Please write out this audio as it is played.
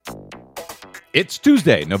It's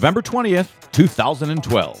Tuesday, November 20th,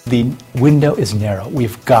 2012. The window is narrow.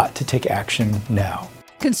 We've got to take action now.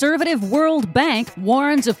 Conservative World Bank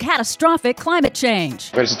warns of catastrophic climate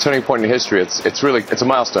change. It's a turning point in history. It's a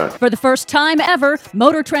milestone. For the first time ever,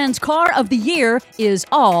 Motor Trend's Car of the Year is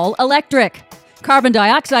all electric. Carbon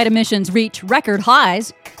dioxide emissions reach record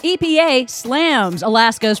highs. EPA slams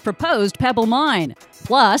Alaska's proposed Pebble Mine.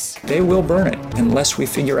 Plus, they will burn it unless we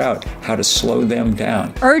figure out how to slow them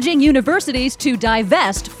down. Urging universities to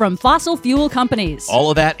divest from fossil fuel companies. All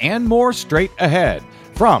of that and more straight ahead.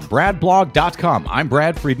 From BradBlog.com, I'm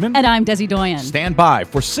Brad Friedman. And I'm Desi Doyen. Stand by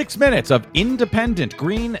for 6 minutes of independent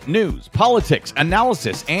green news, politics,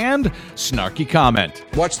 analysis, and snarky comment.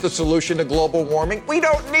 What's the solution to global warming? We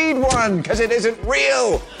don't need one, because it isn't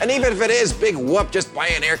real. And even if it is, big whoop, just buy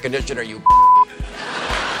an air conditioner, you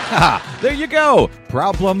There you go.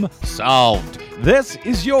 Problem solved. This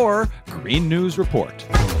is your Green News Report.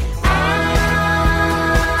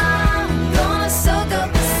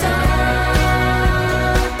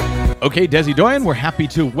 Okay, Desi Doyen, we're happy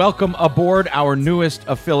to welcome aboard our newest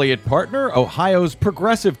affiliate partner, Ohio's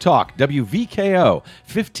Progressive Talk, WVKO,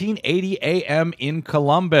 1580 AM in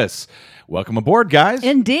Columbus. Welcome aboard, guys.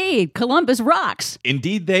 Indeed. Columbus rocks.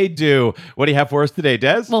 Indeed they do. What do you have for us today,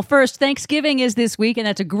 Des? Well, first, Thanksgiving is this week, and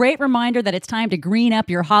that's a great reminder that it's time to green up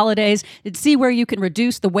your holidays, and see where you can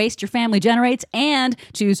reduce the waste your family generates, and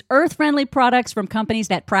choose earth-friendly products from companies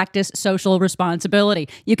that practice social responsibility.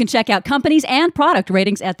 You can check out companies and product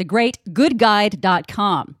ratings at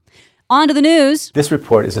thegreatgoodguide.com. On to the news. This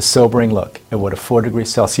report is a sobering look at what a 4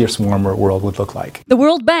 degrees Celsius warmer world would look like. The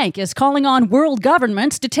World Bank is calling on world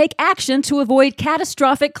governments to take action to avoid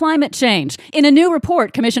catastrophic climate change. In a new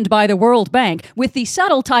report commissioned by the World Bank with the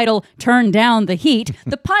subtle title, Turn Down the Heat,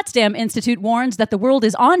 the Potsdam Institute warns that the world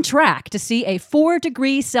is on track to see a 4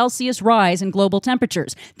 degrees Celsius rise in global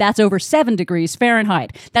temperatures. That's over 7 degrees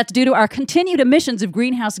Fahrenheit. That's due to our continued emissions of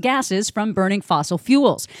greenhouse gases from burning fossil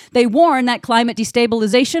fuels. They warn that climate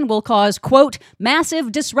destabilization will cause, quote,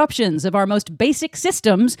 massive disruptions of our most basic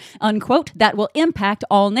systems, unquote, that will impact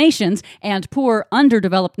all nations, and poor,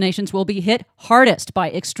 underdeveloped nations will be hit hardest by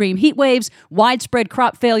extreme heat waves, widespread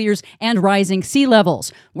crop failures, and rising sea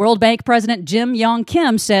levels. World Bank President Jim Yong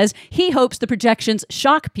Kim says he hopes the projections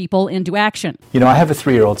shock people into action. You know, I have a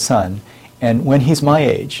 3-year-old son, and when he's my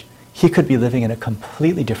age, he could be living in a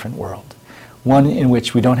completely different world. One in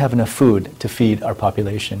which we don't have enough food to feed our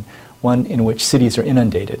population, one in which cities are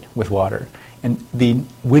inundated with water. And the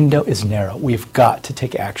window is narrow. We've got to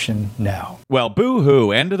take action now. Well,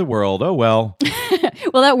 boo-hoo, end of the world. Oh, well.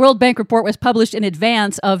 Well, that World Bank report was published in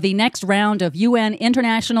advance of the next round of UN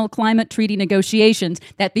International Climate Treaty negotiations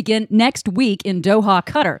that begin next week in Doha,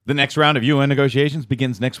 Qatar. The next round of UN negotiations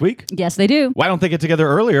begins next week? Yes, they do. Why don't they get together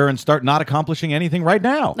earlier and start not accomplishing anything right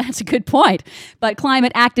now? That's a good point. But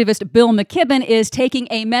climate activist Bill McKibben is taking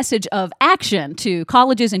a message of action to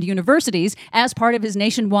colleges and universities as part of his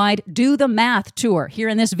nationwide Do the Math tour, here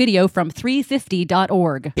in this video from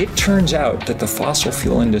 350.org. It turns out that the fossil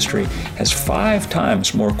fuel industry has 5 times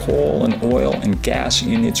more coal and oil and gas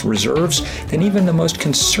in its reserves than even the most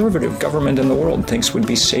conservative government in the world thinks would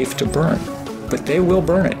be safe to burn. But they will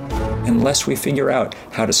burn it unless we figure out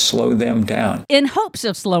how to slow them down. In hopes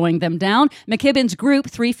of slowing them down, McKibben's group,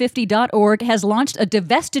 350.org, has launched a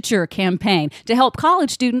divestiture campaign to help college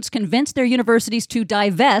students convince their universities to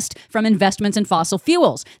divest from investments in fossil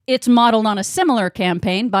fuels. It's modeled on a similar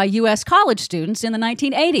campaign by U.S. college students in the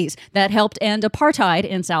 1980s that helped end apartheid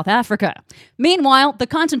in South Africa. Meanwhile, the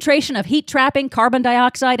concentration of heat-trapping carbon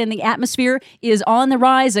dioxide in the atmosphere is on the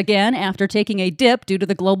rise again after taking a dip due to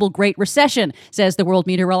the global Great Recession, says the World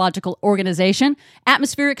Meteorological Organization.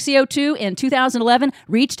 Atmospheric CO2 in 2011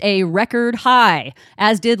 reached a record high,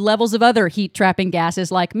 as did levels of other heat-trapping gases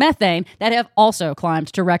like methane that have also climbed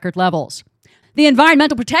to record levels. The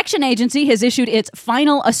Environmental Protection Agency has issued its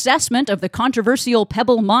final assessment of the controversial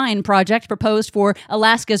Pebble Mine project proposed for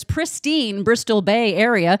Alaska's pristine Bristol Bay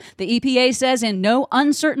area. The EPA says in no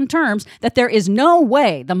uncertain terms that there is no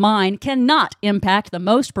way the mine cannot impact the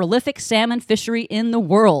most prolific salmon fishery in the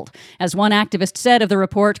world. As one activist said of the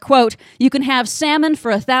report, quote, "You can have salmon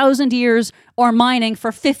for 1,000 years or mining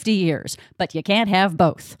for 50 years, but you can't have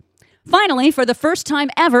both." Finally, for the first time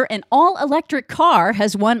ever, an all-electric car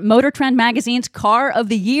has won Motor Trend magazine's Car of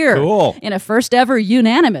the Year. Cool. In a first-ever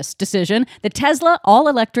unanimous decision, the Tesla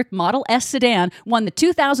all-electric Model S sedan won the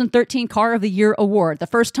 2013 Car of the Year award, the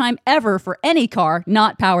first time ever for any car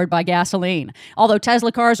not powered by gasoline. Although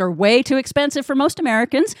Tesla cars are way too expensive for most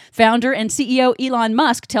Americans, founder and CEO Elon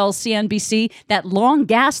Musk tells CNBC that long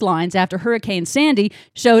gas lines after Hurricane Sandy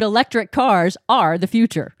showed electric cars are the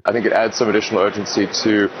future. I think it adds some additional urgency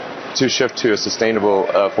to to shift to a sustainable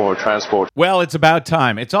form of transport. Well, it's about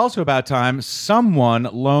time. It's also about time someone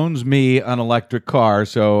loans me an electric car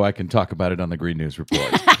so I can talk about it on the Green News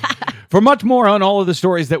Report. For much more on all of the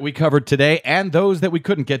stories that we covered today and those that we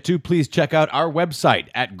couldn't get to, please check out our website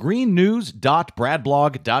at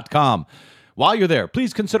greennews.bradblog.com. While you're there,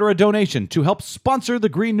 please consider a donation to help sponsor the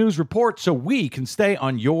Green News Report so we can stay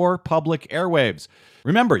on your public airwaves.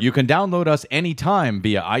 Remember, you can download us anytime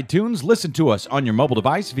via iTunes, listen to us on your mobile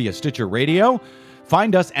device via Stitcher Radio,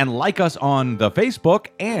 find us and like us on the Facebook,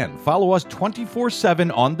 and follow us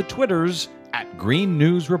 24/7 on the Twitters at Green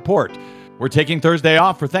News Report. We're taking Thursday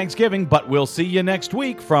off for Thanksgiving, but we'll see you next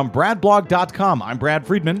week from bradblog.com. I'm Brad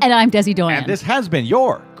Friedman. And I'm Desi Doyen. And this has been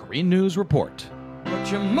your Green News Report.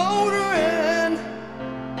 But your motor